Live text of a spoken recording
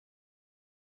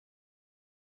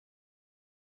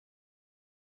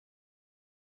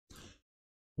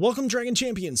Welcome, Dragon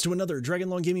Champions, to another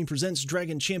Dragonlong Gaming Presents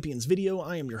Dragon Champions video.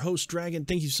 I am your host, Dragon.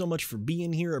 Thank you so much for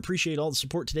being here. I appreciate all the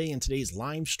support today in today's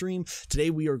live stream.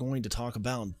 Today we are going to talk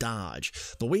about dodge.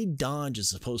 The way dodge is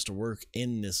supposed to work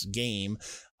in this game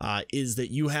is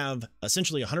that you have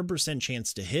essentially a 100%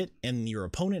 chance to hit, and your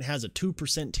opponent has a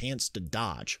 2% chance to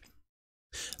dodge.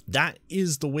 That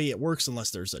is the way it works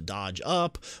unless there's a dodge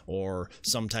up or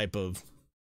some type of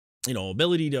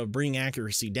ability to bring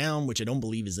accuracy down, which I don't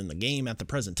believe is in the game at the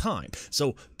present time.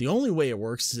 So the only way it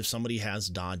works is if somebody has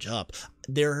dodge up.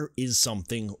 There is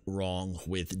something wrong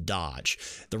with dodge.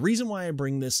 The reason why I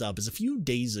bring this up is a few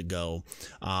days ago,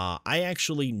 I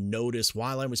actually noticed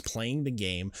while I was playing the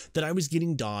game that I was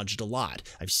getting dodged a lot.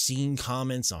 I've seen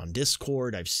comments on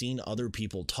Discord, I've seen other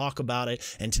people talk about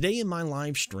it, and today in my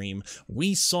live stream,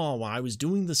 we saw while I was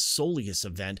doing the Soleus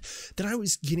event that I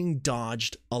was getting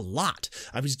dodged a lot.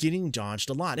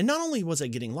 And not only was I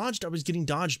getting dodged, I was getting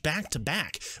dodged back to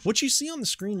back. What you see on the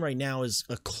screen right now is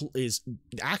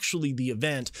actually the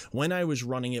event when I was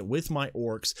running it with my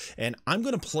orcs, and I'm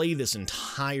going to play this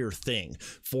entire thing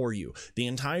for you. The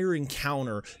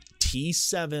encounter,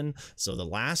 T7, so the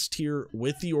last tier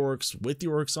with the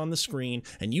orcs on the screen,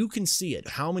 and you can see it,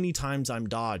 how many times I'm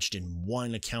dodged in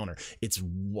one encounter. It's a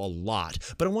lot,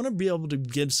 but I want to be able to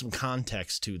give some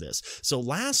context to this. So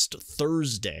last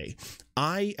Thursday,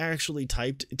 I actually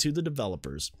typed to the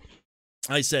developers,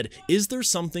 I said, is there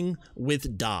something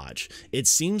with dodge? It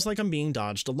seems like I'm being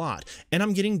dodged a lot, and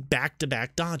I'm getting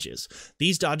back-to-back dodges.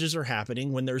 These dodges are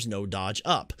happening when there's no dodge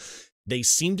up. They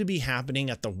seem to be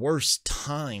happening at the worst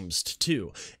times,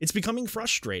 too. It's becoming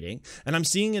frustrating, and I'm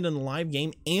seeing it in the live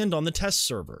game and on the test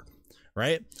server,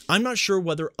 right? I'm not sure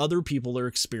whether other people are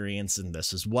experiencing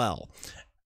this as well.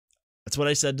 That's what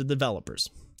I said to the developers.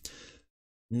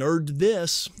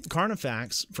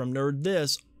 Carnifax from Nerd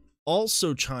This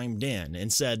also chimed in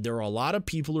and said there are a lot of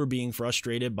people who are being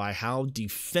frustrated by how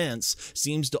defense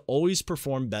seems to always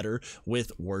perform better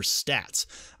with worse stats.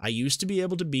 I used to be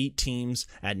able to beat teams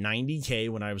at 90k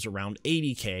when I was around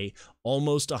 80k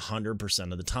almost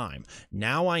 100% of the time.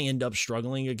 Now I end up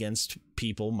struggling against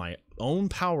people my own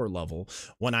power level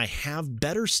when I have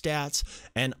better stats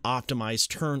and optimized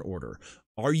turn order.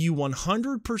 Are you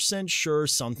 100% sure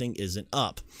something isn't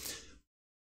up?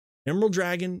 Emerald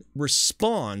Dragon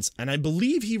responds, and I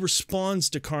believe he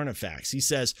responds to Carnifax. He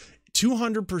says,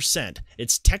 200%.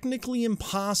 It's technically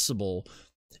impossible.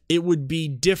 It would be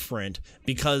different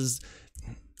because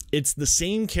it's the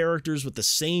same characters with the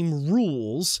same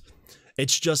rules.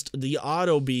 It's just the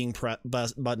auto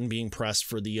button being pressed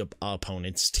for the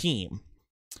opponent's team,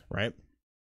 right?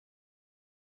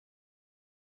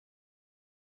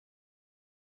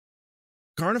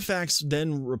 Carnifax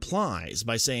then replies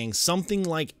by saying something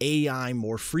like AI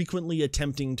more frequently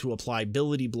attempting to apply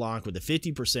ability block with a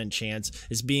 50% chance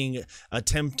is being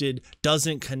attempted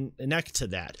doesn't connect to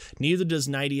that. Neither does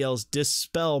Nightingale's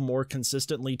Dispel more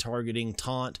consistently targeting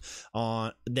taunt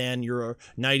than your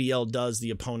Nightingale does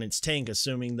the opponent's tank,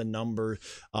 assuming the number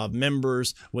of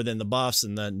members within the buffs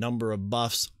and the number of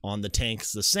buffs on the tank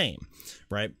is the same,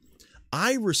 right?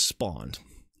 I respond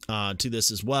to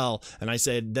this as well, and I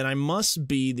said that I must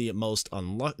be the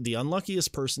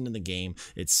unluckiest person in the game.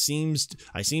 It seems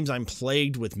I'm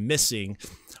plagued with missing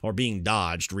or being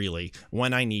dodged really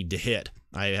when I need to hit.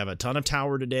 I have a ton of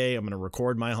tower today. I'm going to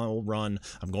record my whole run.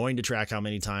 I'm going to track how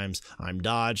many times I'm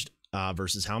dodged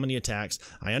versus how many attacks.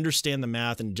 I understand the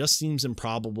math, and it just seems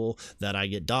improbable that I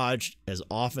get dodged as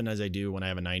often as I do when I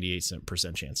have a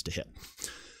 98% chance to hit.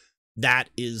 That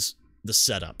is the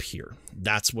setup here.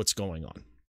 That's what's going on.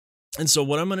 And so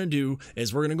what I'm going to do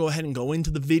is we're going to go ahead and go into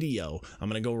the video. I'm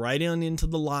going to go right into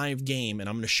the live game, and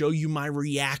I'm going to show you my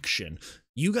reaction.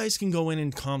 You guys can go in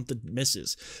and comp the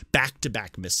misses,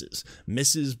 back-to-back misses.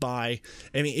 Misses by,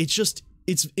 I mean,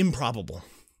 it's improbable.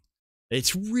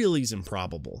 It's really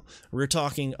improbable. We're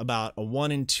talking about a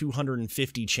 1 in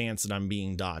 250 chance that I'm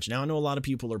being dodged. Now, I know a lot of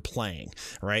people are playing,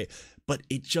 right? But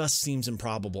it just seems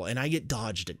improbable, and I get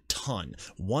dodged a ton.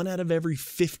 1 out of every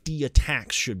 50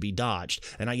 attacks should be dodged,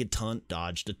 and I get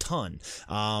dodged a ton.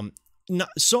 Not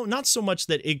so much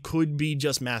that it could be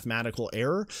just mathematical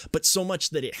error, but so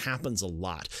much that it happens a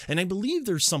lot. And I believe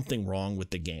there's something wrong with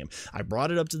the game. I brought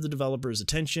it up to the developers'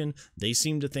 attention. They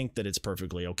seem to think that it's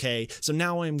perfectly okay. So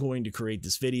now I'm going to create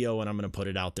this video, and I'm going to put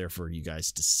it out there for you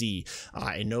guys to see.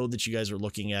 I know that you guys are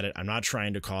looking at it. I'm not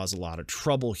trying to cause a lot of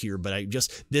trouble here, but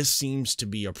this seems to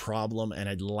be a problem, and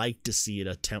I'd like to see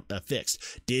it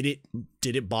fixed. Did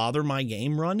it bother my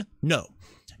game run? No.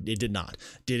 It did not.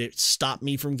 Did it stop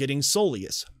me from getting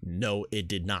Soleus? No, it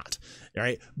did not.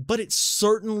 right? But it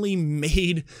certainly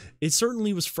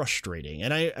was frustrating,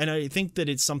 and I think that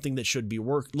it's something that should be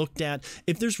looked at.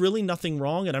 If there's really nothing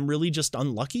wrong and I'm really just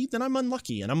unlucky, then I'm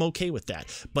unlucky, and I'm okay with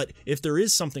that. But if there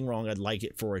is something wrong, I'd like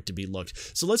it for it to be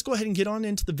looked. So let's go ahead and get on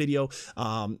into the video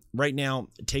right now.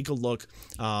 Take a look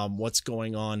what's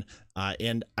going on.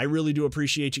 And I really do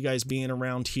appreciate you guys being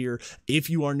around here. If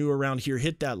you are new around here,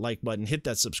 hit that like button, hit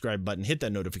that subscribe button, hit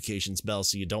that notifications bell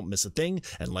so you don't miss a thing,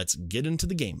 and let's get into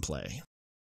the gameplay.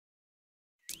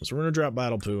 So we're going to drop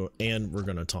Battle Poo, and we're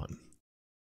going to taunt.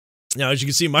 Now, as you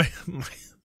can see, my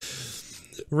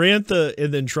Rantha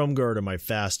and then Trumguard are my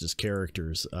fastest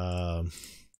characters.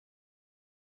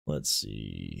 Let's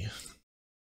see.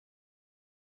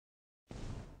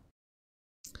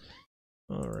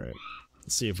 All right.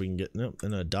 Let's see if we can get, nope,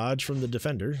 and a dodge from the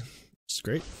defender. It's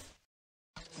great.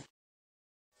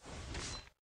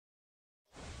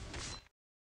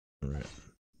 All right.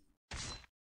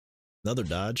 Another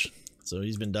dodge. So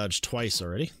he's been dodged twice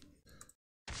already.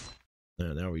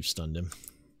 And now we've stunned him.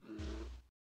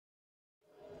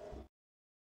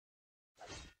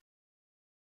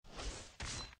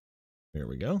 There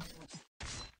we go.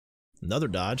 Another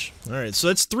dodge. All right, so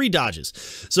that's 3 dodges.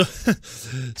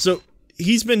 So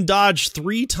he's been dodged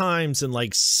 3 times in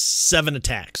like 7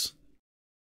 attacks.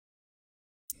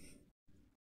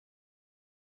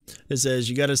 It says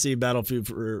you got to see Battlefield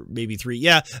for maybe 3.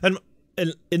 Yeah, and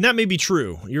that may be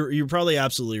true. You're probably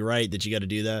absolutely right that you got to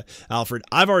do that, Alfred.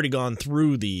 I've already gone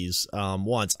through these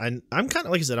once. I'm kind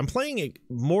of, like I said, I'm playing it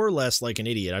more or less like an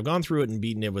idiot. I've gone through it and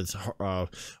beaten it with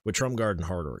Trumguard and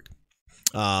Hardork.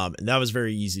 And that was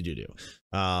very easy to do.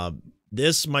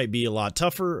 This might be a lot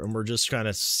tougher, and we're just kind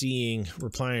of we're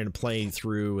planning to play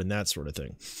through and that sort of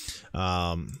thing.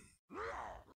 All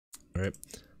right.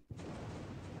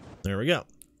 There we go.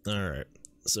 All right.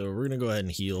 So we're going to go ahead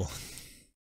and heal.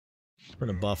 We're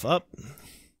going to buff up.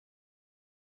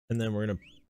 And then we're going to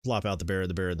plop out the bear,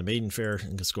 and the maiden fair,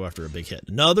 and just go after a big hit.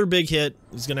 Another big hit.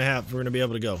 We're going to be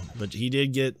able to go. But they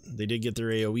did get their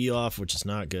AoE off, which is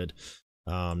not good.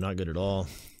 Not good at all.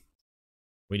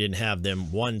 We didn't have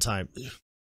them one time.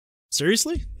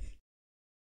 Seriously?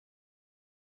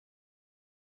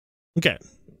 Okay.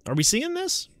 Are we seeing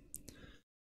this?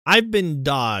 I've been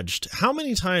dodged. How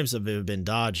many times have I been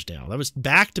dodged now? That was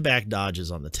back-to-back dodges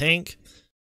on the tank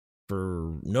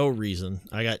for no reason.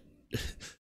 I got...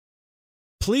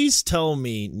 Please tell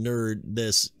me, nerd,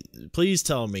 this. Please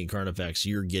tell me, Carnifex,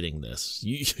 you're getting this.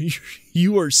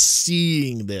 You are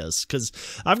seeing this, because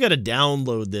I've got to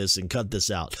download this and cut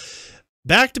this out.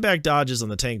 Back-to-back dodges on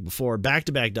the tank before,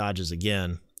 back-to-back dodges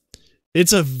again.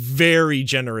 It's a very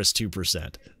generous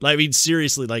 2%. I mean,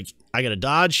 seriously, like, I got a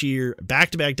dodge here,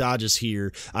 back-to-back dodges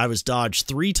here. I was dodged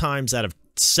 3 times out of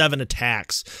 7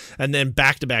 attacks, and then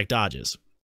back-to-back dodges.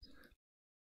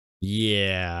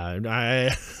 Yeah,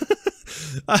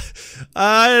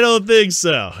 I don't think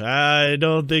so. I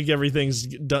don't think everything's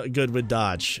good with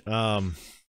dodge.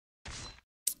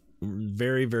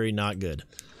 Very, very not good.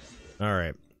 All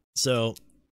right. So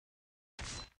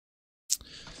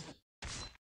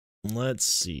let's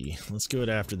see. Let's go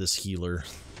after this healer.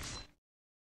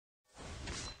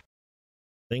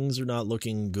 Things are not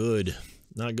looking good.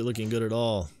 Not good, looking good at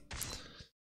all.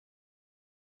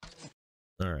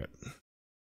 All right.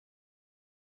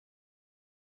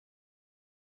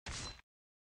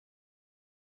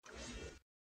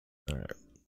 All right.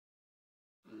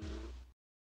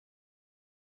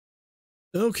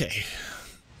 Okay.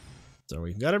 So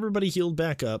we got everybody healed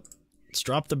back up. Let's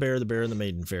drop the bear, and the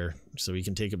maiden fair, so we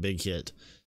can take a big hit,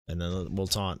 and then we'll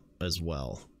taunt as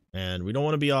well. And we don't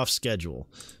want to be off schedule,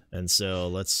 and so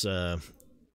let's go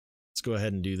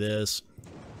ahead and do this.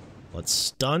 Let's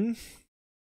stun.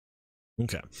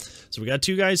 Okay. So we got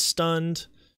 2 guys stunned.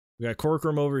 We got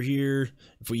Corcoran over here.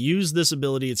 If we use this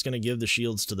ability, it's going to give the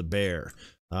shields to the bear.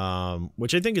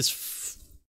 Which I think is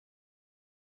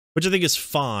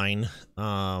fine,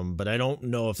 but I don't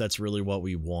know if that's really what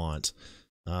we want.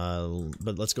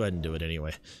 But let's go ahead and do it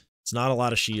anyway. It's not a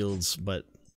lot of shields, but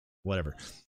whatever.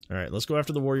 All right, let's go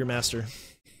after the Warrior Master.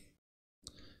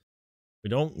 We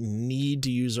don't need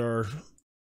to use our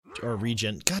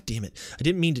regen. God damn it! I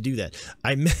didn't mean to do that.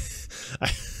 I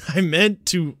meant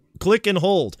to click and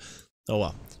hold. Oh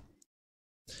well.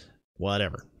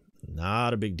 Whatever.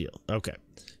 Not a big deal. Okay.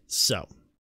 So,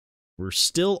 we're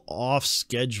still off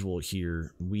schedule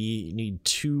here. We need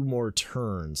 2 more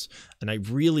turns, and I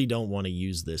really don't want to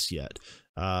use this yet.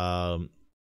 Yeah,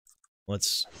 we're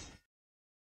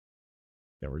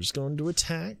just going to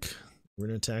attack. We're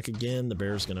going to attack again. The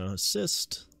bear's going to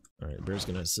assist. All right, the bear's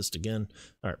going to assist again.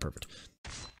 All right, perfect.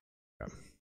 Okay.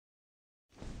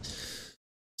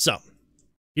 So,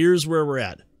 Here's where we're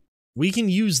at. We can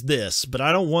use this, but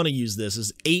I don't want to use this.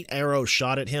 As 8 arrows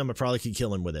shot at him, I probably could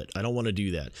kill him with it. I don't want to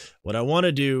do that. What I want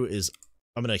to do is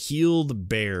I'm going to heal the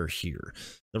bear here.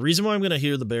 The reason why I'm going to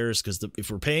heal the bear is because if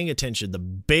we're paying attention, the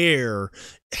bear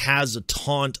has a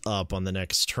taunt up on the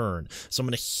next turn. So I'm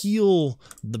going to heal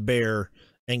the bear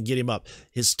and get him up.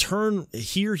 His turn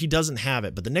here, he doesn't have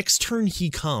it, but the next turn he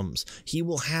comes, he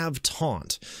will have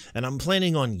taunt. And I'm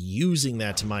planning on using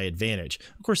that to my advantage.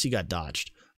 Of course, he got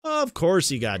dodged. Of course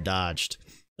he got dodged.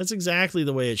 That's exactly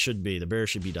the way it should be. The bear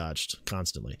should be dodged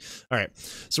constantly. All right,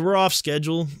 so we're off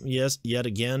schedule, yes, yet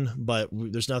again, but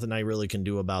there's nothing I really can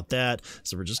do about that.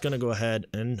 So we're just going to go ahead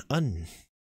and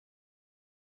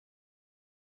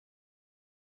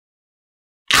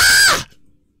Ah!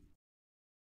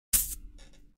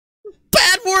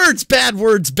 Bad words, bad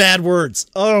words, bad words.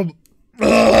 Ah!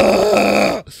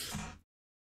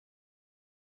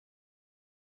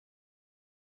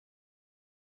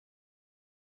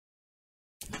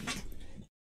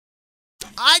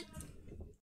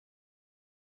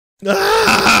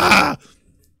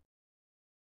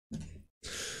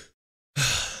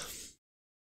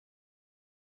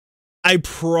 I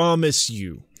promise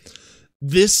you,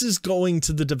 this is going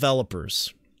to the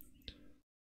developers.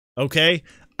 Okay?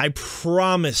 I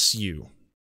promise you,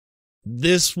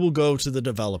 this will go to the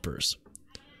developers.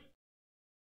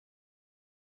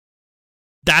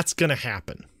 That's gonna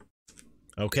happen.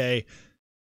 Okay?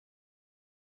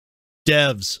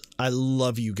 Devs, I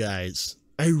love you guys.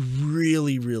 I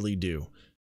really, really do.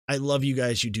 I love you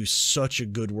guys. You do such a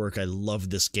good work. I love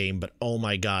this game, but oh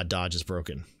my god, dodge is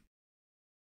broken.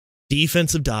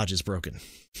 Defensive dodge is broken.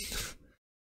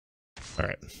 All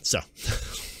right, so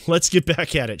let's get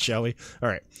back at it, shall we? All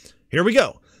right, here we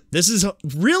go. This is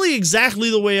really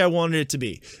exactly the way I wanted it to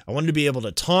be. I wanted to be able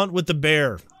to taunt with the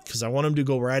bear because I want him to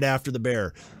go right after the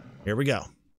bear. Here we go.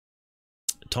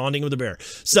 Taunting with the bear.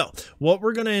 So what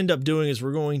we're going to end up doing is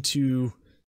we're going to...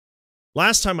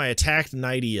 Last time I attacked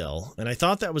Nightiel, and I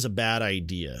thought that was a bad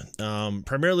idea,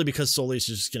 primarily because Soleus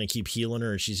is just going to keep healing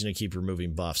her and she's going to keep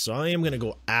removing buffs. So I am going to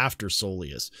go after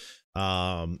Soleus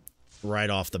right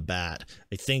off the bat.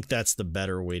 I think that's the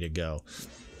better way to go.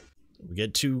 We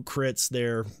get 2 crits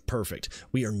there. Perfect.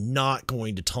 We are not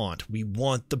going to taunt. We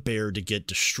want the bear to get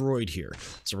destroyed here.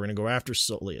 So we're going to go after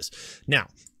Soleus.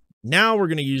 Now we're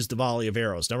going to use the volley of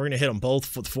arrows. Now we're going to hit them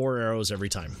both with 4 arrows every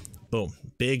time. Boom.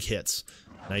 Big hits.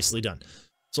 Nicely done.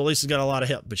 Soleus has got a lot of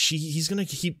hit, but he's going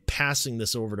to keep passing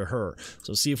this over to her.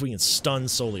 So see if we can stun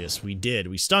Soleus. We did.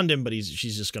 We stunned him, but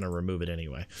she's just going to remove it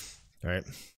anyway. All right.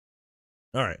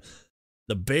 All right.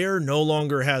 The bear no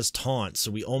longer has taunt,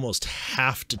 so we almost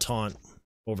have to taunt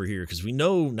over here because we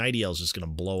know Nightiel's just going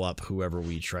to blow up whoever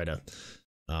we try to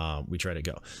go. All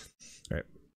right.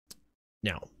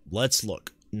 Now, let's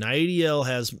look. Nightiel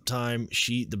has time.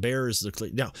 The bear is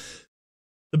the... Now,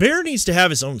 the bear needs to have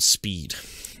his own speed.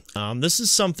 This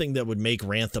is something that would make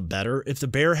Rantha better if the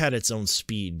bear had its own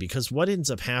speed, because what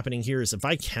ends up happening here is if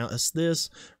I cast this,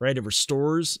 right, it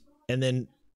restores, and then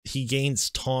he gains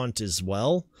taunt as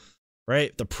well,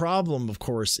 right? The problem, of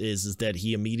course, is that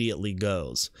he immediately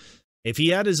goes. If he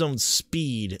had his own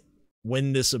speed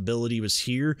when this ability was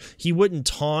here, he wouldn't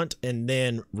taunt and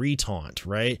then retaunt,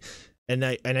 right? And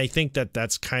I think that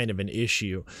that's kind of an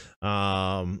issue.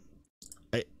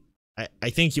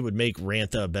 I think it would make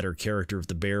Rantha a better character if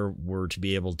the bear were to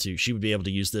be able to... She would be able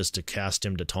to use this to cast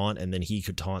him to taunt, and then he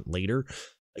could taunt later.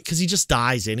 Because he just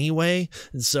dies anyway.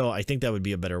 And so I think that would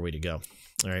be a better way to go.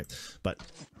 All right. But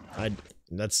I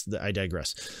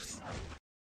digress.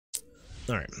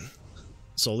 All right.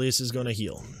 Soleus is going to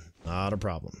heal. Not a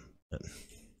problem.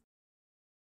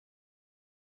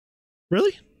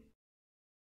 Really?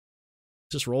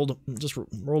 Just rolled a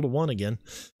 1 again.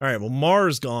 All right. Well,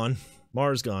 Mar's gone.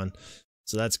 Mar's gone,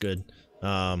 so that's good.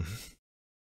 What's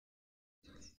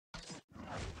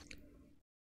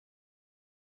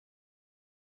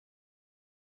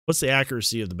the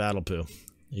accuracy of the battle poo?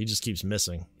 He just keeps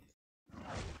missing. All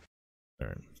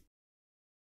right.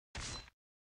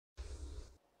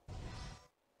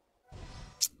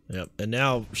 Yep, and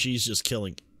now she's just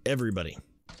killing everybody.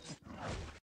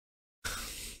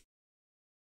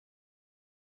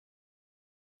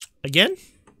 Again?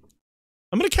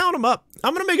 I'm going to count them up.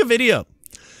 I'm going to make a video.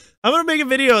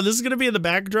 This is going to be in the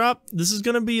backdrop. This is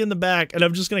going to be in the back, and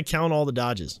I'm just going to count all the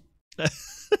dodges.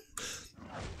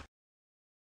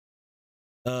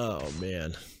 Oh,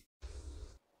 man.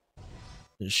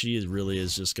 She really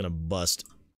is just going to bust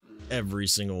every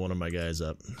single one of my guys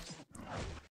up.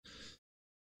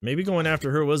 Maybe going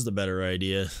after her was the better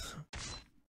idea.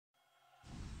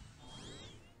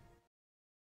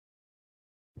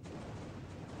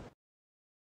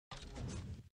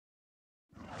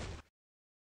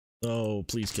 Oh,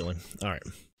 please kill him. All right.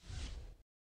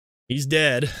 He's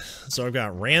dead. So I've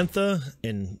got Rantha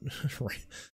and...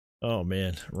 oh,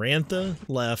 man. Rantha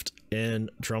left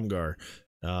and Trumgar.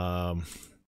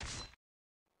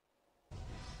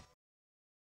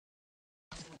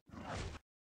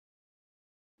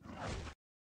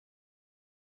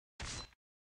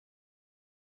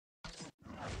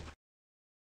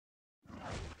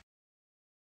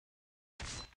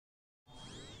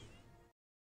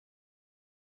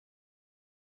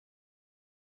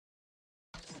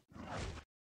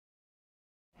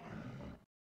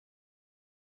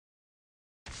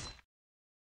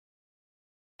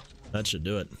 That should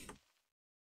do it.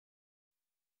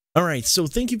 All right, so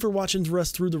thank you for watching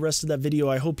through the rest of that video.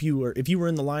 I hope you were, if you were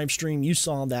in the live stream, you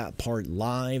saw that part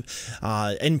live.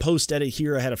 In post-edit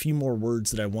here, I had a few more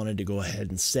words that I wanted to go ahead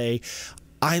and say.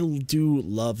 I do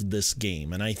love this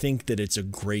game, and I think that it's a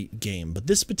great game, but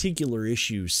this particular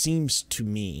issue seems to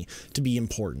me to be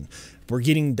important. We're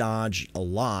getting dodged a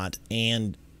lot,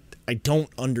 and I don't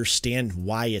understand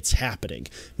why it's happening.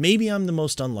 Maybe I'm the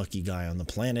most unlucky guy on the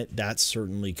planet. That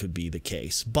certainly could be the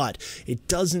case, but it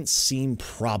doesn't seem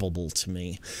probable to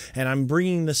me. And I'm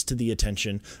bringing this to the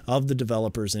attention of the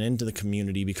developers and into the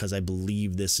community because I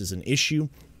believe this is an issue.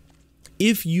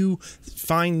 If you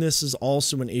find this is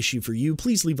also an issue for you,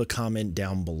 please leave a comment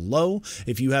down below.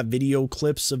 If you have video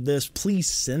clips of this, please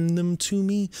send them to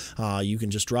me. You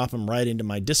can just drop them right into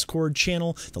my Discord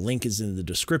channel. The link is in the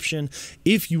description.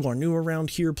 If you are new around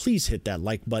here, please hit that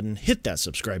like button, hit that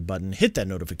subscribe button, hit that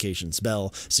notifications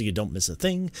bell so you don't miss a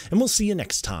thing. And we'll see you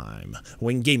next time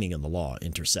when gaming and the law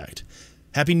intersect.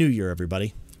 Happy New Year,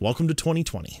 everybody. Welcome to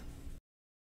 2020.